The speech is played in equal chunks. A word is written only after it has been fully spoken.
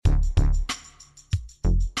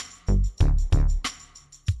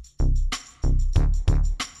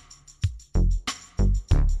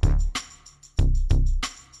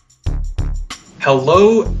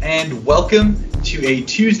Hello and welcome to a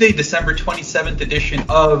Tuesday, December 27th edition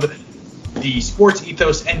of the Sports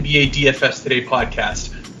Ethos NBA DFS Today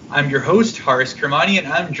podcast. I'm your host, Haris Kermani, and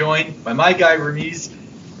I'm joined by my guy, Ramiz,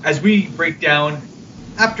 as we break down,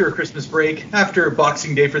 after a Christmas break, after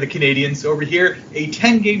Boxing Day for the Canadians, over here, a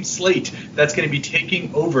 10-game slate that's going to be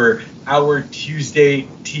taking over our Tuesday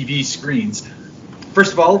TV screens.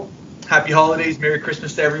 First of all, happy holidays, Merry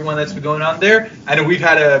Christmas to everyone that's been going on there. I know we've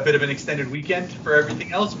had a bit of an extended weekend for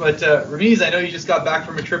everything else, but Ramiz, I know you just got back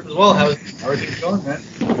from a trip as well. How are things going, man?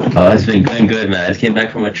 Oh, it's been going good, man. I just came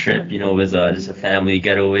back from a trip. It was just a family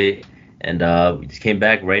getaway, and we just came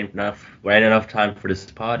back right enough time for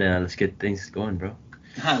this pod, and let's get things going, bro.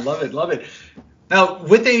 I love it. Now,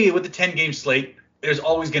 with the 10-game slate, there's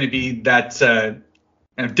always going to be that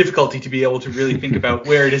kind of difficulty to be able to really think about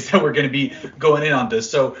where it is that we're going to be going in on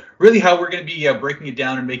this. So really how we're going to be breaking it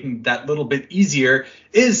down and making that little bit easier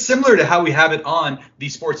is similar to how we have it on the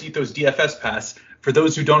Sports Ethos DFS Pass. For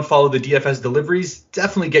those who don't follow the DFS deliveries,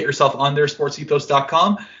 definitely get yourself on there,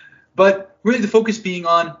 sportsethos.com. But really the focus being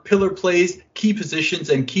on pillar plays, key positions,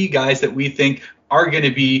 and key guys that we think are going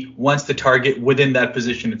to be ones to target within that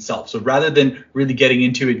position itself. So rather than really getting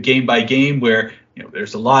into it game by game where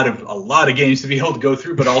there's a lot of games to be able to go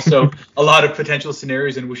through, but also a lot of potential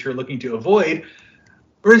scenarios in which you're looking to avoid,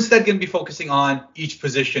 we're instead going to be focusing on each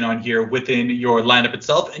position on here within your lineup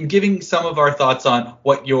itself and giving some of our thoughts on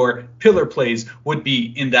what your pillar plays would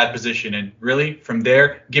be in that position. And really from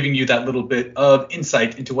there, giving you that little bit of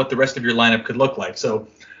insight into what the rest of your lineup could look like. So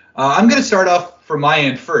I'm going to start off from my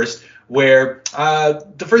end first, where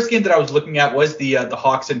the first game that I was looking at was the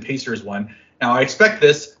Hawks and Pacers one. Now, I expect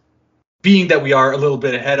this, being that we are a little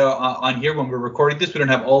bit ahead on here when we're recording this, we don't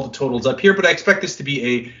have all the totals up here, but I expect this to be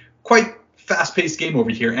a quite fast-paced game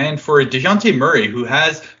over here. And for DeJounte Murray, who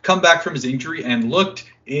has come back from his injury and looked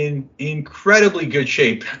in incredibly good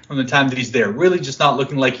shape from the time that he's there, really just not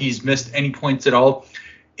looking like he's missed any points at all.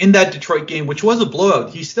 In that Detroit game, which was a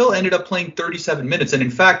blowout, he still ended up playing 37 minutes and,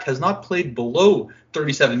 in fact, has not played below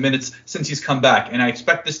 37 minutes since he's come back. And I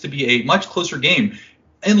expect this to be a much closer game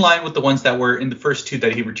in line with the ones that were in the first two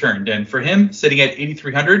that he returned. And for him, sitting at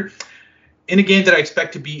 8,300, in a game that I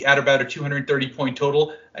expect to be at about a 230-point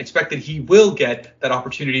total, I expect that he will get that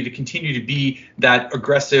opportunity to continue to be that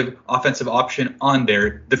aggressive offensive option on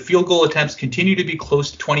there. The field goal attempts continue to be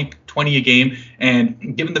close to 20 a game,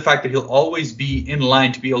 and given the fact that he'll always be in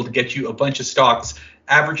line to be able to get you a bunch of stocks,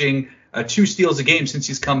 averaging 2 steals a game since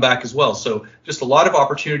he's come back as well. So just a lot of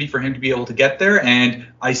opportunity for him to be able to get there. And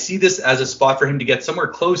I see this as a spot for him to get somewhere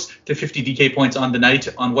close to 50 DK points on the night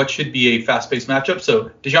on what should be a fast-paced matchup.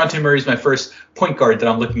 So DeJounte Murray is my first point guard that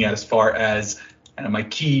I'm looking at as far as my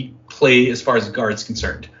key play as far as guards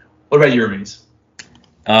concerned. What about you, Ramiz?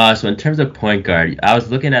 So in terms of point guard, I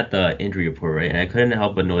was looking at the injury report, right? And I couldn't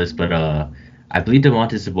help but notice, but I believe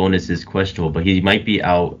Domantas Sabonis is questionable, but he might be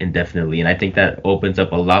out indefinitely. And I think that opens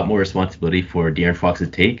up a lot more responsibility for De'Aaron Fox to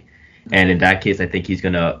take. And in that case, I think he's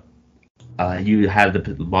going to you have the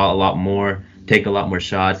ball a lot more, take a lot more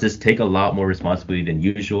shots, just take a lot more responsibility than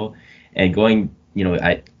usual. And going,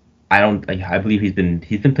 I believe he's been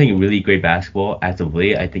playing really great basketball as of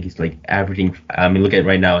late. I think he's averaging, look at it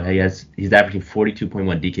right now, he's averaging 42.1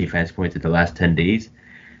 DK fantasy points in the last 10 days.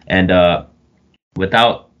 And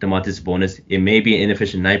without Domantas Sabonis, it may be an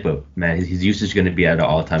inefficient night, but man, his usage is going to be at an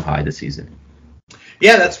all-time high this season.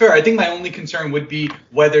 Yeah, that's fair. I think my only concern would be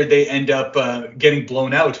whether they end up getting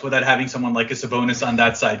blown out without having someone like a Sabonis on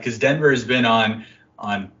that side, because Denver has been on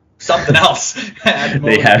something else at the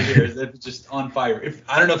moment. They have. It's just on fire.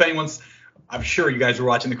 I don't know if anyone's, I'm sure you guys were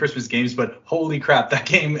watching the Christmas games, but holy crap, that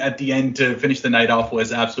game at the end to finish the night off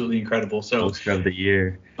was absolutely incredible. So Poster of the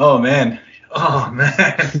year. Oh man.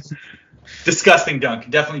 Disgusting dunk.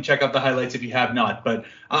 Definitely check out the highlights if you have not. But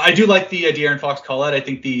I do like the De'Aaron Fox call out. I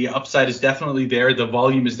think the upside is definitely there. The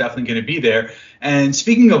volume is definitely going to be there. And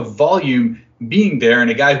speaking of volume being there, and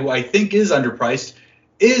a guy who I think is underpriced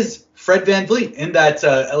is Fred VanVleet in that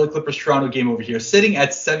LA Clippers Toronto game over here, sitting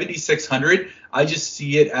at 7,600. I just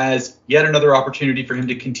see it as yet another opportunity for him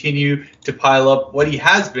to continue to pile up what he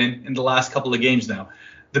has been in the last couple of games now.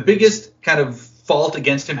 The biggest kind of fault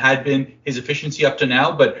against him had been his efficiency up to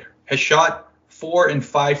now, but has shot 4 and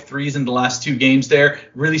 5 threes in the last 2 games there,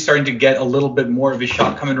 really starting to get a little bit more of his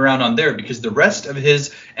shot coming around on there, because the rest of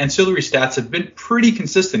his ancillary stats have been pretty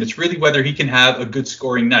consistent. It's really whether he can have a good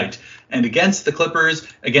scoring night. And against the Clippers,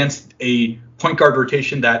 against a point guard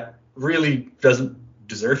rotation that really doesn't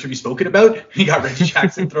deserve to be spoken about, he got Reggie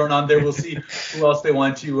Jackson thrown on there. We'll see who else they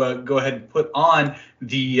want to go ahead and put on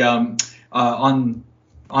the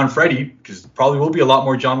on Freddie, because probably will be a lot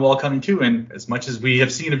more John Wall coming too. And as much as we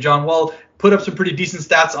have seen of John Wall, put up some pretty decent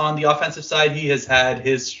stats on the offensive side. He has had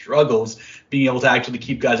his struggles being able to actually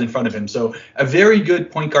keep guys in front of him. So a very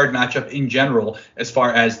good point guard matchup in general as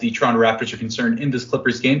far as the Toronto Raptors are concerned in this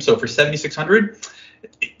Clippers game. So for 7,600,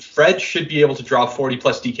 Fred should be able to draw 40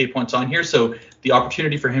 plus DK points on here. So the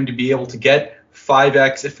opportunity for him to be able to get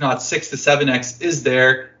 5x, if not 6 to 7x is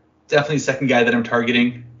there. Definitely the second guy that I'm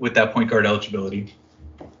targeting with that point guard eligibility.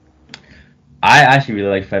 I actually really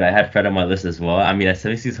like Fred. I had Fred on my list as well. I mean, at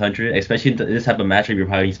 7,600, especially in this type of matchup, you're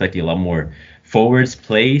probably expecting a lot more forwards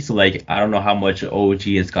play. So, like, I don't know how much OG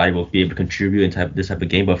and Scotty will be able to contribute in this type of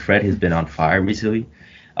game, but Fred has been on fire recently.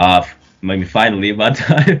 Maybe finally about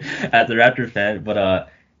time as a Raptor fan.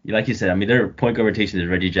 But like you said, I mean, their point guard rotation is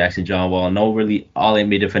Reggie Jackson, John Wall. No really all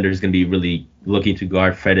NBA defender is going to be really looking to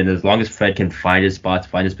guard Fred. And as long as Fred can find his spots,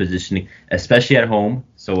 find his positioning, especially at home.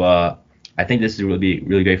 So, I think this is really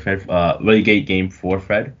great really great game for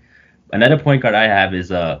Fred. Another point guard I have is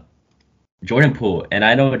Jordan Poole, and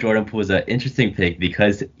I know Jordan Poole is an interesting pick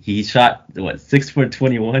because he shot 6 for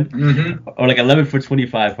 21 or like 11 for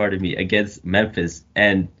 25, pardon me, against Memphis,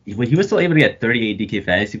 and he was still able to get 38 DK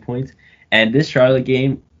fantasy points. And this Charlotte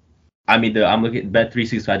game, I mean, I'm looking at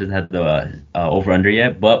Bet365 doesn't have the over under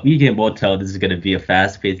yet, but we can both tell this is going to be a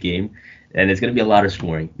fast-paced game. And it's going to be a lot of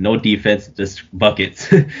scoring. No defense, just buckets.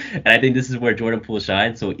 And I think this is where Jordan Poole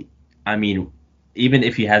shines. So, I mean, even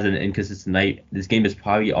if he has an inconsistent night, this game is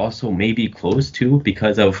probably also maybe close to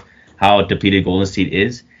because of how depleted Golden State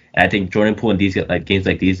is. And I think Jordan Poole in these games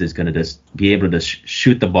like these is going to just be able to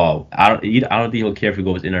shoot the ball. I don't think he'll care if it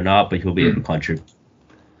goes in or not, but he'll be able to contribute.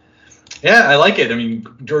 Yeah, I like it. I mean,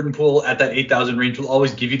 Jordan Poole at that 8,000 range will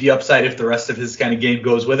always give you the upside if the rest of his kind of game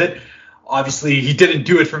goes with it. Obviously, he didn't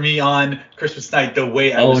do it for me on Christmas night the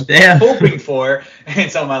way I was hoping for in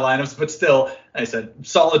some of my lineups. But still, like I said,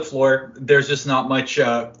 solid floor. There's just not much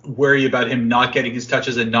worry about him not getting his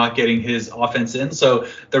touches and not getting his offense in. So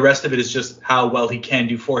the rest of it is just how well he can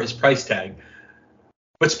do for his price tag.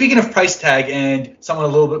 But speaking of price tag and someone a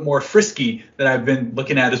little bit more frisky that I've been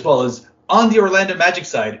looking at as well is on the Orlando Magic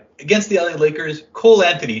side against the LA Lakers, Cole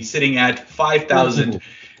Anthony sitting at 5,000.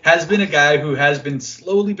 Has been a guy who has been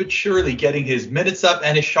slowly but surely getting his minutes up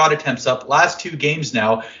and his shot attempts up. Last 2 games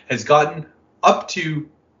now has gotten up to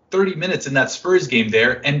 30 minutes in that Spurs game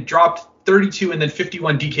there and dropped 32 and then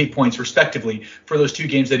 51 DK points respectively for those 2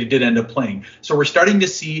 games that he did end up playing. So we're starting to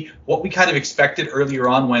see what we kind of expected earlier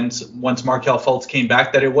on once Markelle Fultz came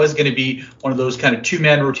back, that it was going to be one of those kind of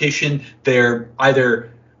 2-man rotation. They're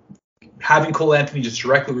either having Cole Anthony just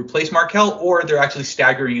directly replace Markelle, or they're actually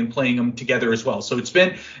staggering and playing them together as well. So it's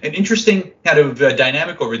been an interesting kind of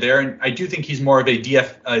dynamic over there, and I do think he's more of a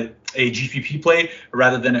GPP play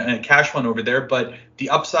rather than a cash one over there. But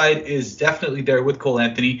the upside is definitely there with Cole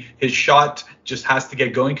Anthony. His shot just has to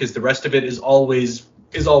get going because the rest of it is always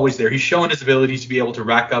there. He's shown his ability to be able to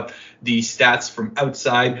rack up the stats from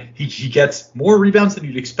outside. He gets more rebounds than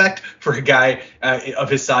you'd expect for a guy of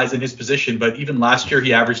his size and his position. But even last year,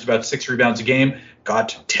 he averaged about 6 rebounds a game,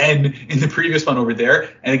 got 10 in the previous one over there.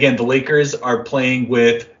 And again, the Lakers are playing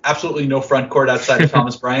with absolutely no front court outside of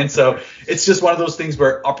Thomas Bryant. So it's just one of those things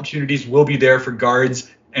where opportunities will be there for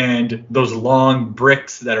guards and those long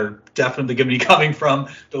bricks that are definitely going to be coming from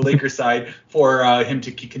the Lakers side for him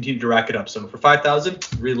to continue to rack it up. So for 5,000,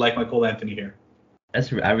 really like my Cole Anthony here.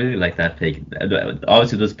 I really like that pick.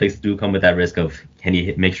 Obviously, those picks do come with that risk of can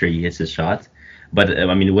he make sure he hits his shots. But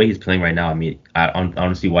I mean, the way he's playing right now, I mean, I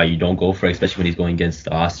don't see why you don't go for it, especially when he's going against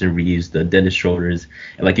Austin Reeves, the Dennis Schroeders,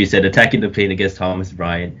 and like you said, attacking the paint against Thomas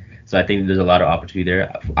Bryant. So I think there's a lot of opportunity there.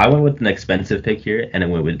 I went with an expensive pick here, and I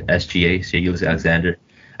went with SGA, Shai Gilgeous-Alexander.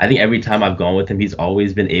 I think every time I've gone with him, he's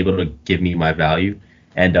always been able to give me my value,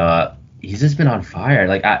 and he's just been on fire.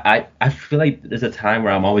 Like I feel like there's a time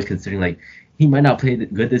where I'm always considering like he might not play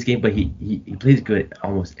good this game, but he plays good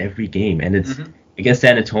almost every game, and it's against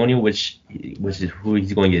San Antonio, which is who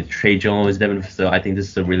he's going to get. Trey Jones, Devin. So I think this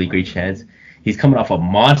is a really great chance. He's coming off a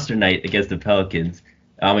monster night against the Pelicans.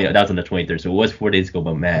 I mean, that was on the 23rd, so it was 4 days ago,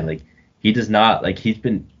 but man, like he does not like he's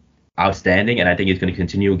been outstanding, and I think he's going to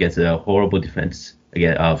continue against a horrible defense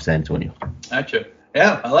again of San Antonio. Gotcha.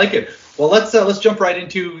 Yeah, I like it. Well, let's jump right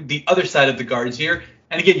into the other side of the guards here.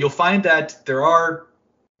 And again, you'll find that there are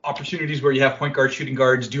opportunities where you have point guard, shooting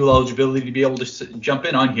guards, dual eligibility to be able to jump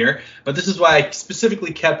in on here. But this is why I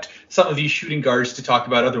specifically kept some of these shooting guards to talk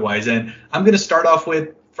about otherwise. And I'm going to start off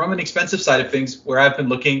with, from an expensive side of things, where I've been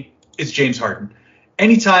looking, is James Harden.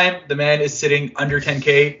 Anytime the man is sitting under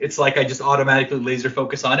 10K, it's like I just automatically laser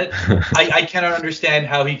focus on it. I cannot understand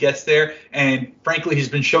how he gets there. And frankly, he's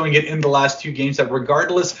been showing it in the last 2 games that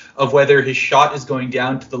regardless of whether his shot is going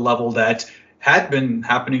down to the level that had been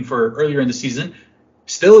happening for earlier in the season,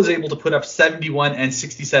 still is able to put up 71 and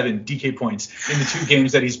 67 DK points in the 2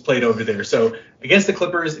 games that he's played over there. So against the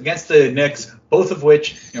Clippers, against the Knicks, both of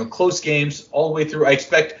which, close games all the way through. I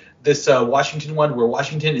expect this Washington one, where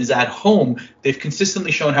Washington is at home, they've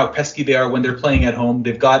consistently shown how pesky they are when they're playing at home.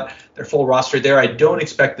 They've got their full roster there. I don't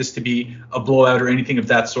expect this to be a blowout or anything of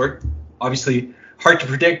that sort. Obviously, hard to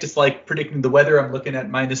predict. It's like predicting the weather. I'm looking at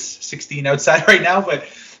minus 16 outside right now, but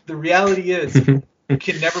the reality is you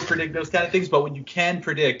can never predict those kind of things. But what you can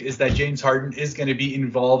predict is that James Harden is going to be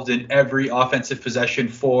involved in every offensive possession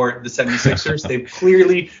for the 76ers. They've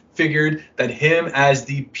clearly figured that him as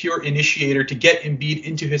the pure initiator to get Embiid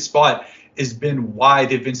into his spot has been why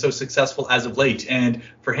they've been so successful as of late. And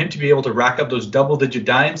for him to be able to rack up those double-digit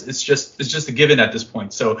dimes, it's just a given at this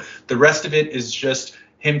point. So the rest of it is just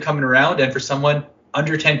him coming around. And for someone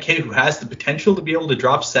under 10K who has the potential to be able to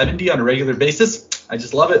drop 70 on a regular basis, I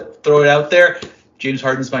just love it. Throw it out there. James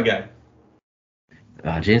Harden's my guy.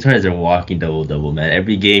 James Harden is a walking double-double, man.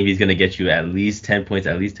 Every game he's going to get you at least 10 points,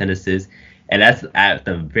 at least 10 assists. And that's at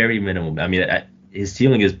the very minimum. I mean, his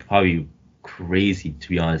ceiling is probably crazy, to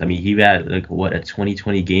be honest. I mean, he had, a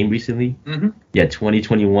 2020 game recently? Mm-hmm. Yeah,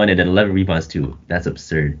 2021, and then 11 rebounds, too. That's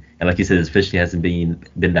absurd. And like you said, his finishing hasn't been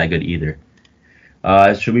that good either.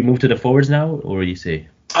 Should we move to the forwards now, or what do you say?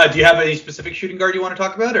 Do you have any specific shooting guard you want to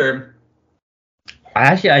talk about, or?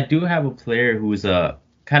 I do have a player who's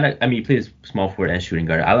he plays small forward and shooting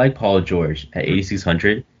guard. I like Paul George at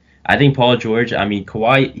 8,600. I think Paul George,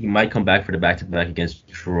 Kawhi, he might come back for the back-to-back against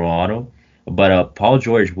Toronto, but Paul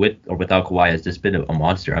George with or without Kawhi has just been a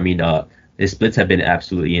monster. His splits have been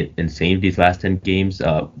absolutely insane these last 10 games,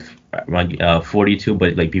 around 42,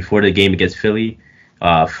 but like before the game against Philly,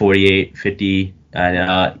 48, 50,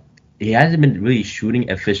 and he hasn't been really shooting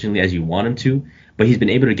efficiently as you want him to. But he's been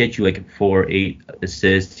able to get you 4-8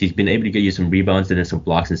 assists. He's been able to get you some rebounds and then some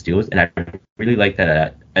blocks and steals. And I really like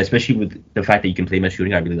that, especially with the fact that you can play match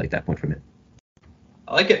shooting. I really like that point from it.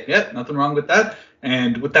 I like it. Yeah, nothing wrong with that.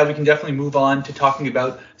 And with that, we can definitely move on to talking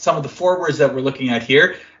about some of the forwards that we're looking at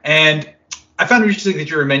here. And I found it interesting that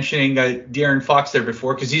you were mentioning De'Aaron Fox there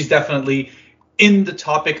before, because he's definitely in the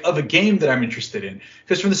topic of a game that I'm interested in.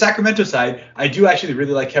 Because from the Sacramento side, I do actually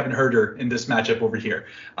really like Kevin Huerter in this matchup over here.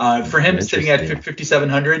 For him sitting at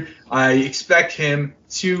 5,700, I expect him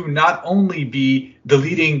to not only be the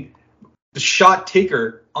leading shot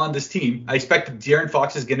taker on this team. I expect that De'Aaron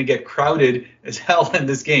Fox is going to get crowded as hell in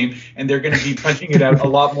this game, and they're going to be punching it out a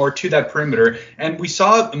lot more to that perimeter. And we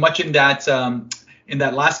saw much in that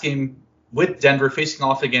last game with Denver facing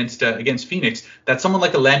off against Phoenix, that someone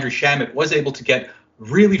like a Landry Shamet was able to get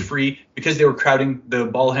really free because they were crowding the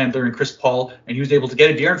ball handler and Chris Paul, and he was able to get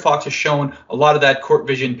it. De'Aaron Fox has shown a lot of that court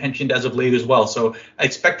vision pensioned as of late as well. So I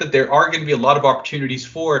expect that there are going to be a lot of opportunities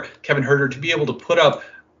for Kevin Huerter to be able to put up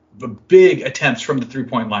big attempts from the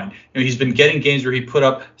three-point line. He's been getting games where he put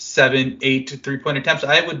up 7, 8 three-point attempts.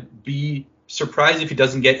 I would be surprised if he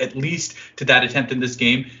doesn't get at least to that attempt in this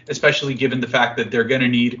game, especially given the fact that they're going to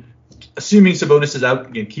need, assuming Sabonis is out,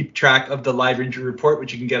 again, keep track of the live injury report,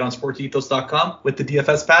 which you can get on sportsethos.com with the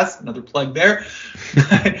DFS pass. Another plug there.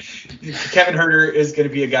 Kevin Huerter is going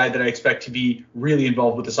to be a guy that I expect to be really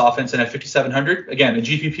involved with this offense. And at 5,700, again, a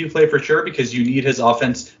GPP play for sure, because you need his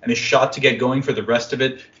offense and his shot to get going for the rest of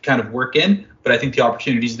it to kind of work in. But I think the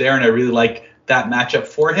opportunity's there, and I really like that matchup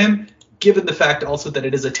for him. Given the fact also that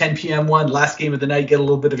it is a 10 p.m. one, last game of the night, get a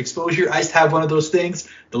little bit of exposure. I just have one of those things,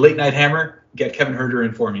 the late night hammer, get Kevin Huerter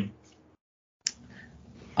in for me.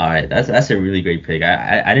 All right, that's a really great pick.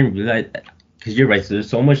 I didn't realize, because you're right. So there's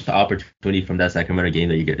so much opportunity from that Sacramento game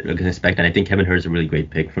that you can expect, and I think Kevin Huerter is a really great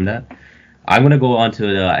pick from that. I'm gonna go on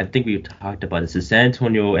to I think we've talked about this, the San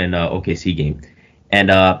Antonio and OKC game, and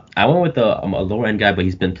I went with a lower end guy, but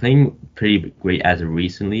he's been playing pretty great as of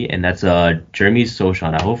recently, and that's Jeremy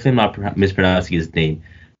Sochan. I hopefully I'm not mispronouncing his name,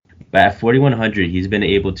 but at 4,100, he's been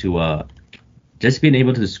able to just being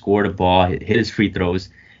able to score the ball, hit his free throws,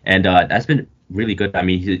 and that's been really good. I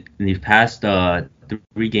mean, in these past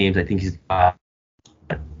 3 games, I think he's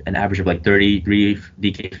an average of 33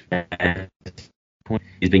 DK.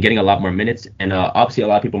 He's been getting a lot more minutes, and obviously a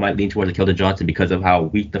lot of people might lean towards Keldon Johnson because of how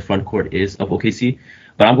weak the front court is of OKC.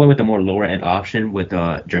 But I'm going with a more lower end option with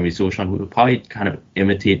Jeremy Sochan, who will probably kind of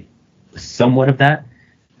imitate somewhat of that.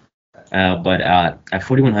 But at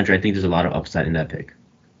 4,100, I think there's a lot of upside in that pick.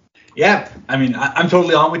 Yeah, I mean, I'm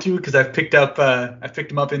totally on with you because I've picked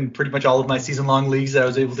him up in pretty much all of my season-long leagues that I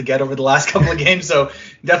was able to get over the last couple of games. So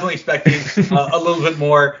definitely expecting a little bit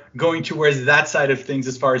more going towards that side of things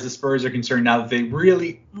as far as the Spurs are concerned. Now that they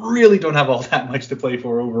really, really don't have all that much to play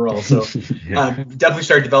for overall. So definitely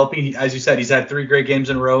start developing. As you said, he's had 3 great games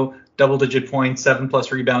in a row, double-digit points,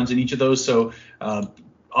 7+ rebounds in each of those. So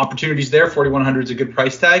opportunities there. 4,100 is a good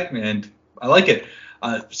price tag, and I like it.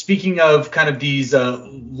 Speaking of kind of these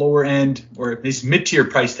lower end or at least mid-tier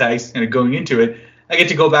price tags and going into it, I get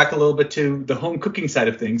to go back a little bit to the home cooking side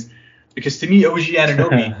of things, because to me, OG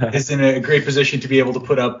Anunoby is in a great position to be able to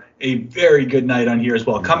put up a very good night on here as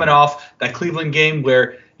well. Coming off that Cleveland game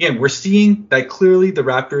where, again, we're seeing that clearly the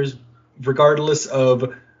Raptors, regardless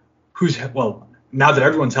of now that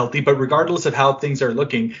everyone's healthy, but regardless of how things are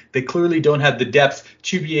looking, they clearly don't have the depth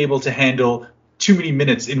to be able to handle too many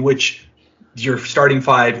minutes in which your starting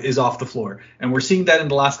 5 is off the floor. And we're seeing that in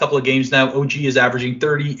the last couple of games now. OG is averaging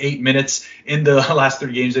 38 minutes in the last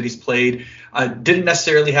 3 games that he's played. Didn't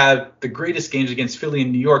necessarily have the greatest games against Philly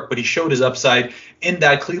and New York, but he showed his upside in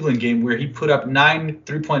that Cleveland game where he put up 9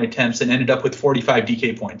 3-point attempts and ended up with 45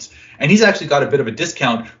 DK points. And he's actually got a bit of a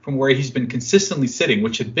discount from where he's been consistently sitting,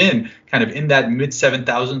 which had been kind of in that mid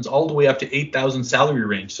 7,000s all the way up to 8,000 salary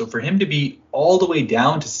range. So for him to be all the way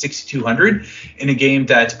down to 6,200 in a game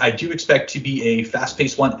that I do expect to be a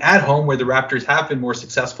fast-paced one at home, where the Raptors have been more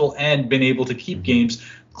successful and been able to keep games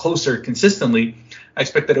closer consistently, I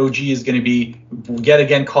expect that OG is going to be yet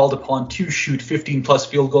again called upon to shoot 15+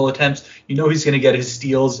 field goal attempts. You know he's going to get his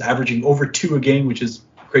steals, averaging over 2 a game, which is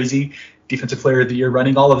crazy. Defensive player of the year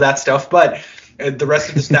running, all of that stuff. But the rest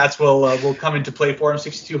of the stats will come into play for him.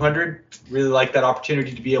 6,200, really like that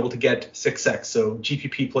opportunity to be able to get 6x. So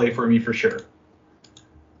GPP play for me for sure.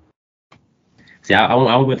 See, I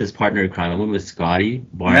went with his partner in crime. I went with Scotty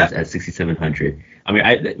Barnes at 6,700. I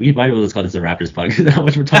mean, we might as well call this a Raptors podcast. How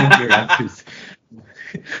much we're talking here, Raptors.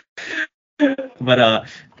 But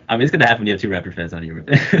I mean, it's gonna happen. You have 2 Raptor fans on here.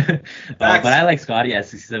 But I like Scotty at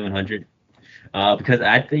 6,700 because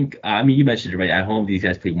I think, I mean, you mentioned it right. At home, these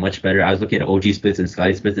guys play much better. I was looking at OG splits and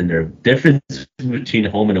Scotty splits, and their difference between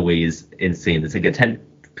home and away is insane. It's like a 10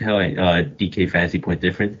 DK fantasy point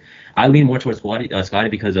difference. I lean more towards Scotty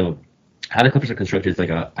because of how the Clippers are constructed. It's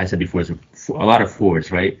like I said before, it's a lot of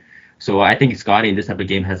forwards, right? So I think Scotty in this type of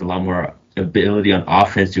game has a lot more ability on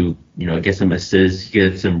offense to, get some assists,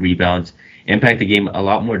 get some rebounds, impact the game a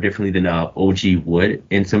lot more differently than OG would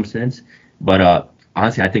in some sense. But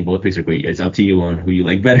honestly, I think both picks are great. It's up to you on who you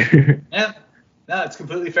like better. Yeah, no, it's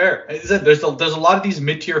completely fair. There's a lot of these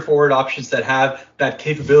mid-tier forward options that have that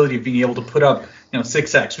capability of being able to put up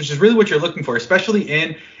 6x, which is really what you're looking for, especially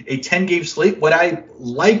in a 10-game slate. What I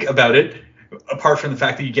like about it, apart from the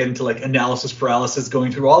fact that you get into like analysis paralysis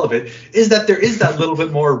going through all of it, is that there is that little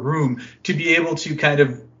bit more room to be able to kind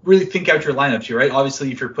of really think out your lineups here, right?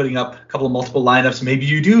 Obviously, if you're putting up a couple of multiple lineups, maybe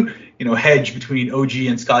you do, hedge between OG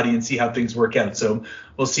and Scotty and see how things work out. So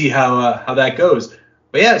we'll see how that goes.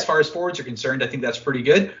 But yeah, as far as forwards are concerned, I think that's pretty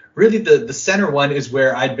good. Really, the center one is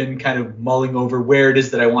where I'd been kind of mulling over where it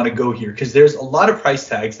is that I want to go here, because there's a lot of price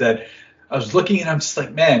tags that I was looking and I'm just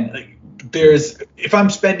like, man, like if I'm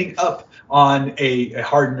spending up on a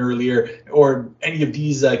Harden earlier or any of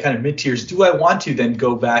these kind of mid-tiers, do I want to then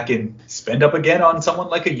go back and spend up again on someone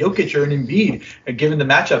like a Jokic or an Embiid, given the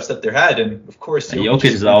matchups that they had? And of course, Jokic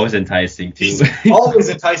is always enticing too. Always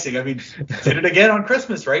enticing. I mean, did it again on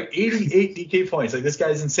Christmas, right? 88 DK points. Like, this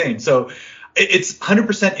guy's insane. So it's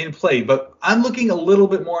 100% in play, but I'm looking a little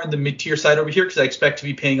bit more on the mid-tier side over here because I expect to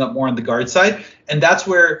be paying up more on the guard side, and that's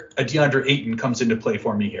where a DeAndre Ayton comes into play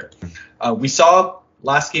for me here. We saw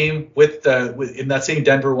last game with in that same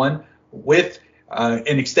Denver one with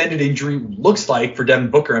an extended injury, looks like, for Devin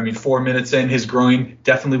Booker. I mean, 4 minutes in, his groin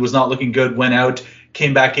definitely was not looking good, went out,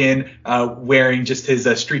 came back in wearing just his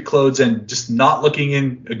street clothes and just not looking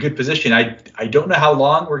in a good position. I don't know how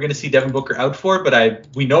long we're going to see Devin Booker out for, but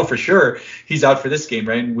we know for sure he's out for this game,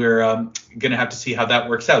 right? And we're going to have to see how that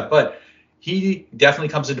works out. But he definitely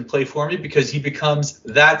comes into play for me because he becomes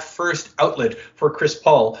that first outlet for Chris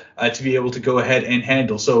Paul to be able to go ahead and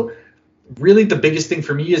handle. So really the biggest thing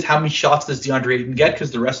for me is how many shots does DeAndre Ayton get, because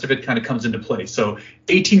the rest of it kind of comes into play. So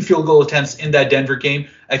 18 field goal attempts in that Denver game.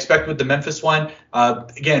 I expect with the Memphis one,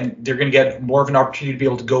 again, they're going to get more of an opportunity to be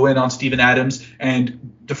able to go in on Steven Adams.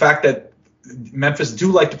 And the fact that Memphis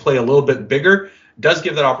do like to play a little bit bigger does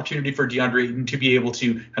give that opportunity for DeAndre Ayton to be able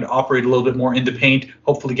to kind of operate a little bit more in the paint,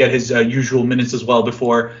 hopefully get his usual minutes as well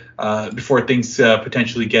before things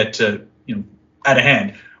potentially get out of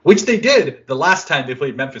hand. which they did the last time they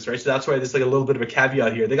played Memphis, right? So that's why there's like a little bit of a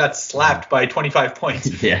caveat here. They got slapped by 25 points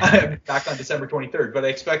back on December 23rd. But I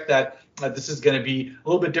expect that this is going to be a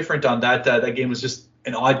little bit different on that. That game was just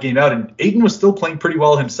an odd game out, and Ayton was still playing pretty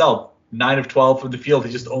well himself. 9 of 12 from the field.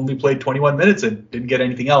 He just only played 21 minutes and didn't get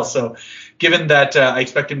anything else. So given that I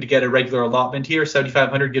expect him to get a regular allotment here,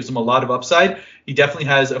 7,500 gives him a lot of upside. He definitely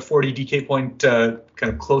has a 40 DK point kind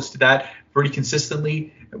of close to that pretty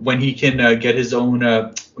consistently when he can get his own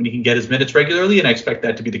when he can get his minutes regularly, and I expect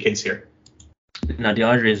that to be the case here. Now,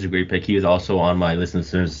 DeAndre is a great pick. He was also on my list in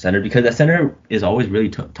the center because the center is always really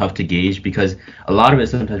tough to gauge because a lot of it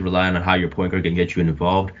sometimes relying on how your point guard can get you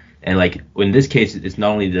involved. And like in this case, it's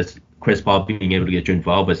not only just Chris Paul being able to get you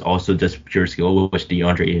involved, but it's also just pure skill, which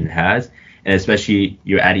DeAndre Ayton has. And especially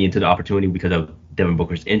you're adding into the opportunity because of Devin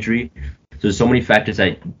Booker's injury. So there's so many factors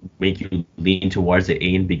that make you lean towards the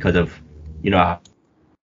Ayton because of,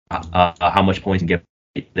 how much points you can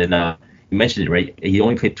get. Then you mentioned it, right? He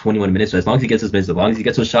only played 21 minutes. So as long as he gets those minutes, as long as he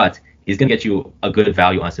gets those shots, he's going to get you a good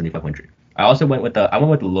value on 7,500. I also went with the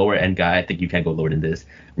lower end guy. I think you can't go lower than this.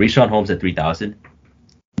 Richaun Holmes at 3,000.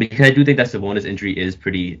 Because I do think that Sabonis' injury is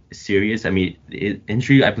pretty serious. I mean,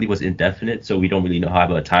 injury, I believe, was indefinite, so we don't really know how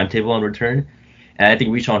about a timetable on return. And I think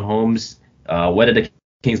Richaun Holmes, whether the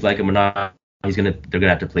Kings like him or not, they're gonna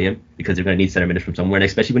have to play him because they're gonna need center minutes from somewhere. And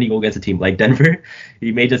especially when you go against a team like Denver,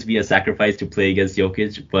 he may just be a sacrifice to play against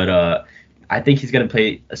Jokic. But I think he's gonna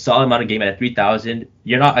play a solid amount of game at 3,000.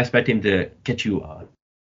 You're not expecting him to get you an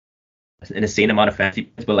insane amount of fantasy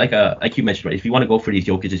points, but like you mentioned, right? If you want to go for these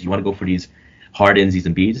Jokic's, you want to go for these Hardens, these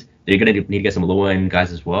Embiids, they're going to need to get some low-end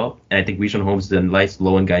guys as well. And I think Richaun Holmes is a nice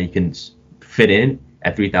low-end guy you can fit in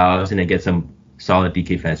at 3,000 and get some solid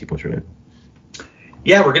DK fantasy points from him.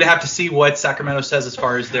 Yeah, we're going to have to see what Sacramento says as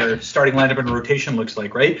far as their starting lineup and rotation looks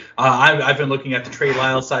like, right? I've been looking at the Trey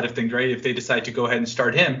Lyles side of things, right? If they decide to go ahead and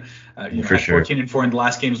start him, for sure. 14-4 in the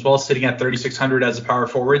last game as well, sitting at 3,600 as a power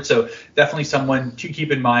forward. So definitely someone to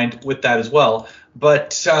keep in mind with that as well.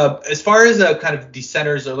 But as far as kind of the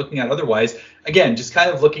centers are looking at otherwise, again, just kind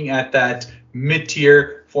of looking at that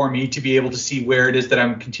mid-tier for me to be able to see where it is that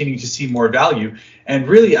I'm continuing to see more value. And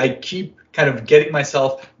really, I keep kind of getting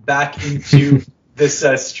myself back into this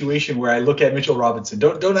situation where I look at Mitchell Robinson.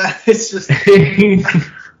 Don't it's just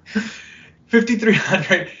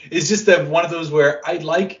 5,300 is just one of those where I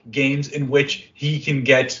like games in which he can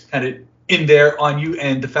get kind of in there on you,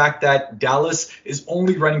 and the fact that Dallas is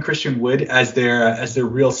only running Christian Wood as their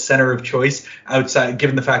real center of choice outside,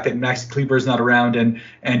 given the fact that Maxi Kleber is not around and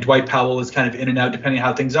Dwight Powell is kind of in and out depending on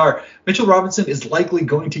how things are. Mitchell Robinson is likely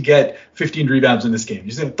going to get 15 rebounds in this game.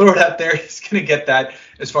 He's going to throw it out there. He's going to get that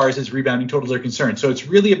as far as his rebounding totals are concerned. So it's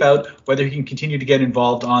really about whether he can continue to get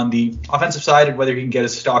involved on the offensive side and whether he can get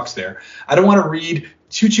his stocks there. I don't want to read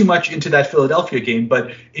too much into that Philadelphia game,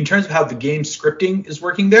 but in terms of how the game scripting is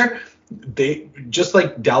working there, they just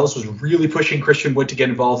like Dallas was really pushing Christian Wood to get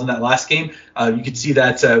involved in that last game. You could see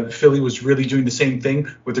that Philly was really doing the same thing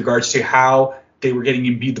with regards to how they were getting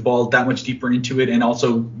Embiid the ball that much deeper into it and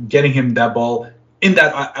also getting him that ball in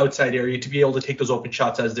that outside area to be able to take those open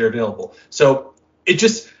shots as they're available. So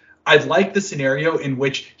I like the scenario in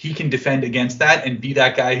which he can defend against that and be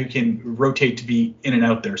that guy who can rotate to be in and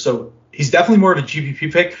out there. So he's definitely more of a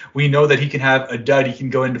GPP pick. We know that he can have a dud. He can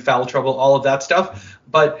go into foul trouble, all of that stuff.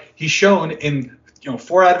 But he's shown in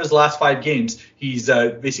 4 out of his last 5 games, he's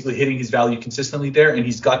basically hitting his value consistently there, and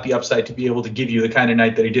he's got the upside to be able to give you the kind of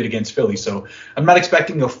night that he did against Philly. So I'm not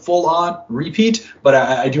expecting a full-on repeat, but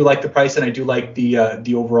I do like the price, and I do like the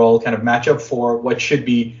overall kind of matchup for what should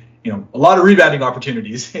be a lot of rebounding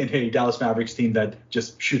opportunities in a Dallas Mavericks team that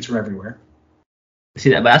just shoots from everywhere. See,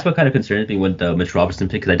 that's what kind of concerns me with the Mitch Robinson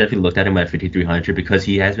pick, because I definitely looked at him at 5,300 because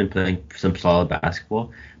he has been playing some solid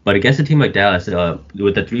basketball. But against a team like Dallas,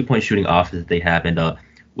 with the three-point shooting offense that they have, and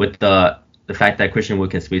with the fact that Christian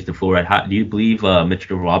Wood can space the floor, do you believe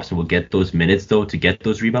Mitchell Robinson will get those minutes, though, to get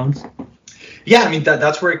those rebounds? Yeah, I mean,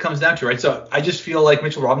 that's where it comes down to, right? So I just feel like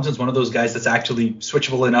Mitchell Robinson's one of those guys that's actually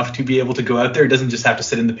switchable enough to be able to go out there. He doesn't just have to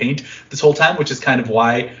sit in the paint this whole time, which is kind of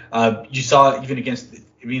why you saw even against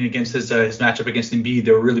his matchup against Embiid,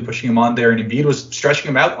 they were really pushing him on there, and Embiid was stretching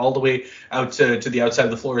him out all the way out to the outside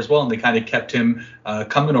of the floor as well, and they kind of kept him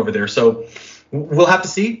coming over there. So we'll have to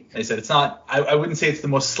see. Like I said, it's not. I wouldn't say it's the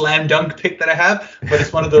most slam dunk pick that I have, but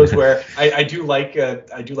it's one of those where I do like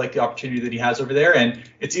the opportunity that he has over there, and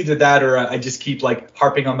it's either that or I just keep like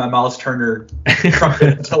harping on my Miles Turner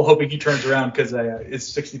trumpet until hoping he turns around because his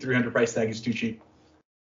 6,300 price tag is too cheap.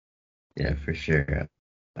 Yeah, for sure.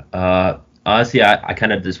 Honestly, I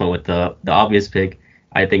kind of just went with the obvious pick.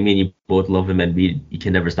 I think me and you both love him, and you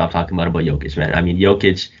can never stop talking about Jokic, man. I mean,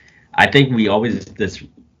 Jokic, I think we always just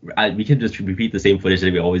we can just repeat the same footage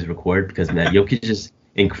that we always record because man, Jokic is just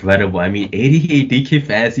incredible. I mean, 88 DK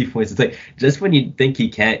fantasy points. It's like just when you think he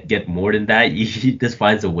can't get more than that, he just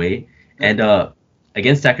finds a way. And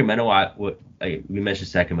against Sacramento, we mentioned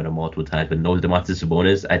Sacramento multiple times, but no Domantas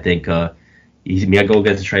Sabonis. I think he might go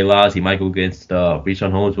against Trey Lyles. He might go against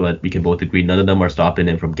Richaun Holmes, but we can both agree none of them are stopping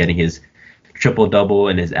him from getting his triple-double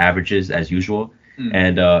and his averages as usual.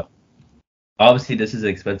 And obviously, this is an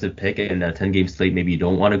expensive pick, and a 10-game slate, maybe you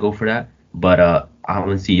don't want to go for that. But I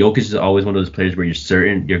want to see Jokic is always one of those players where you're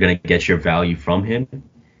certain you're going to get your value from him.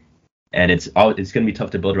 And it's going to be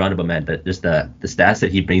tough to build around him, but man, just the stats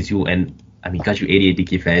that he brings you, and I mean, got you 88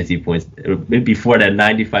 DK fantasy points. Maybe before that,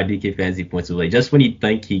 95 DK fantasy points. So like, just when you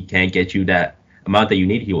think he can't get you that amount that you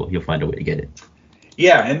need, he'll find a way to get it.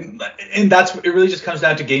 Yeah, and that's it. Really just comes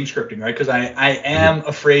down to game scripting, right? Because I am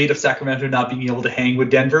afraid of Sacramento not being able to hang with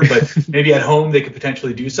Denver, but maybe at home they could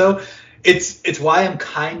potentially do so. It's why I'm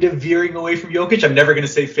kind of veering away from Jokic. I'm never going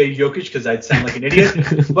to say fade Jokic because I'd sound like an idiot.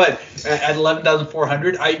 But at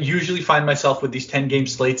 11,400, I usually find myself with these 10-game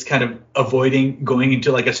slates kind of avoiding going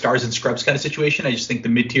into like a stars and scrubs kind of situation. I just think the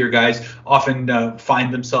mid-tier guys often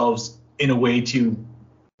find themselves in a way to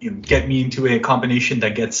get me into a combination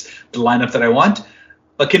that gets the lineup that I want,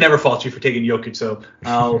 but can never fault you for taking Jokic. So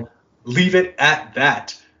I'll leave it at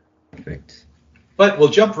that. Perfect. But we'll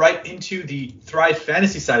jump right into the Thrive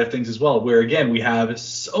Fantasy side of things as well, where, again, we have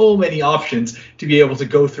so many options to be able to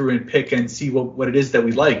go through and pick and see what it is that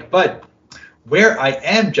we like. But where I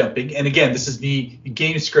am jumping, and again, this is me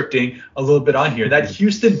game scripting a little bit on here, that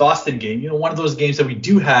Houston-Boston game, one of those games that we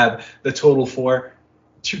do have the total for,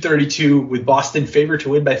 232 with Boston favored to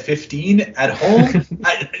win by 15 at home.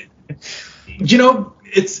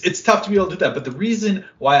 It's tough to be able to do that, but the reason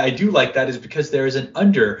why I do like that is because there is an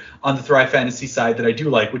under on the Thrive Fantasy side that I do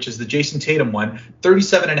like, which is the Jason Tatum one,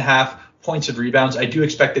 37.5 points and rebounds. I do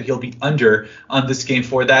expect that he'll be under on this game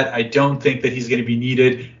for that. I don't think that he's going to be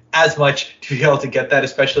needed as much to be able to get that,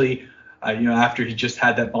 especially after he just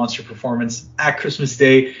had that monster performance at Christmas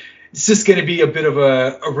Day. It's just going to be a bit of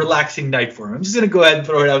a relaxing night for him. I'm just going to go ahead and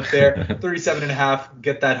throw it out there. 37.5,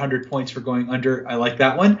 get that 100 points for going under. I like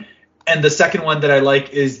that one. And the second one that I like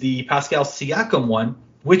is the Pascal Siakam one,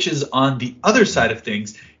 which is on the other side of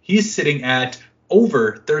things. He's sitting at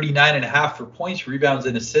over 39.5 for points, rebounds,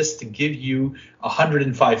 and assists to give you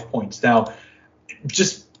 105 points. Now,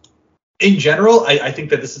 just in general, I think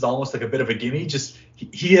that this is almost like a bit of a gimme. Just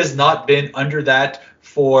he has not been under that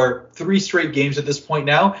for 3 straight games at this point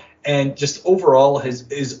now, and just overall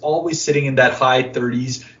is always sitting in that high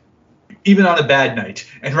 30s, even on a bad night.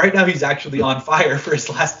 And right now he's actually on fire for his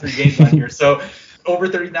last 3 games on here. So over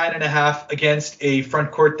 39.5 against a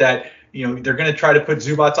front court that, they're going to try to put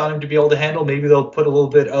Zubats on him to be able to handle. Maybe they'll put a little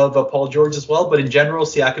bit of Paul George as well. But in general,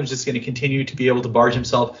 Siakam's just going to continue to be able to barge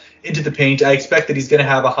himself into the paint. I expect that he's going to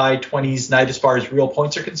have a high 20s night as far as real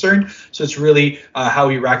points are concerned. So it's really how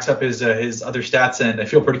he racks up his other stats. And I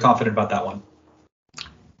feel pretty confident about that one.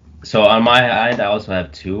 So on my end, I also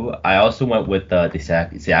have 2. I also went with the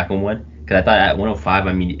Siakam one. Because I thought at 105,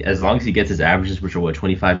 I mean, as long as he gets his averages, which are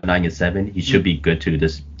 25, 9, and 7, he should be good to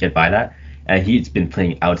just get by that. And he's been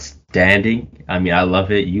playing outstanding. I mean, I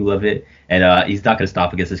love it. You love it. And he's not going to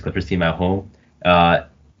stop against this Clippers team at home.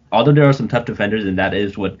 Although there are some tough defenders, and that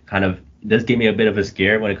is what kind of does give me a bit of a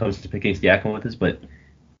scare when it comes to picking Siakam with this. But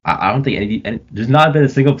I don't think there's not been a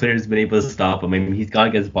single player who's been able to stop him. I mean, he's gone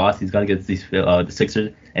against Boston. He's gone against the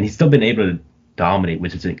Sixers. And he's still been able to dominate,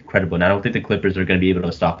 which is incredible. And I don't think the Clippers are going to be able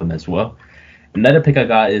to stop him as well. Another pick I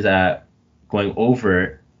got is going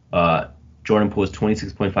over Jordan Poole's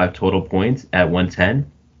 26.5 total points at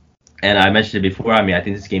 110. And I mentioned it before. I mean, I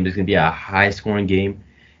think this game is going to be a high-scoring game.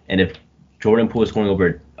 And if Jordan Poole is going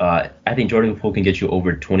over, I think Jordan Poole can get you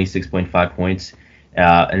over 26.5 points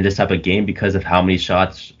in this type of game because of how many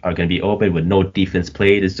shots are going to be open with no defense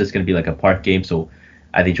played. It's just going to be like a park game. So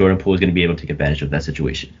I think Jordan Poole is going to be able to take advantage of that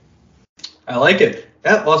situation. I like it.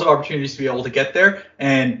 Yeah, lots of opportunities to be able to get there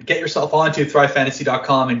and get yourself onto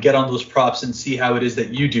thrivefantasy.com and get on those props and see how it is that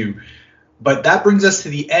you do. But that brings us to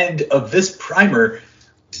the end of this primer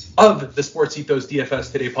of the Sports Ethos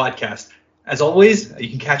DFS Today podcast. As always, you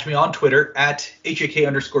can catch me on Twitter at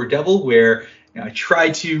HAK_Devil, where I try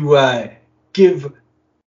to give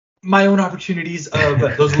my own opportunities of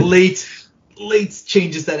those late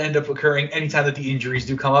changes that end up occurring anytime that the injuries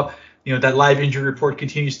do come up. That live injury report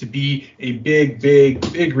continues to be a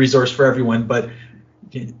big resource for everyone. But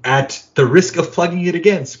at the risk of plugging it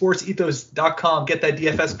again, sportsethos.com, get that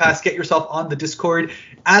DFS pass, get yourself on the Discord,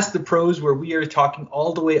 Ask the Pros, where we are talking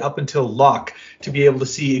all the way up until lock to be able to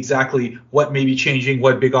see exactly what may be changing,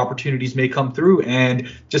 what big opportunities may come through. And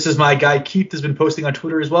just as my guy Keith has been posting on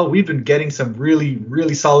Twitter as well, we've been getting some really,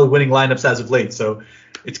 really solid winning lineups as of late. So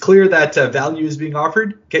it's clear that value is being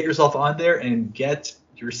offered. Get yourself on there and get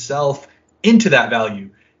yourself into that value.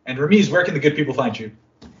 And Ramiz, where can the good people find you?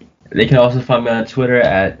 They can also find me on Twitter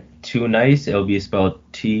at 2nice. It'll be spelled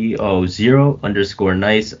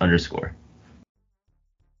TO0_nice_.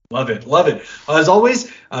 Love it. Love it. As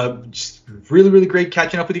always, just really, really great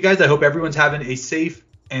catching up with you guys. I hope everyone's having a safe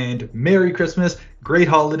and Merry Christmas, great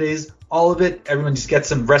holidays, all of it. Everyone just get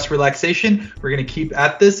some rest, relaxation. We're going to keep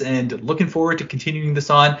at this and looking forward to continuing this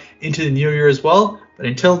on into the new year as well. But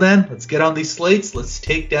until then, let's get on these slates. Let's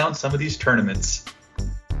take down some of these tournaments.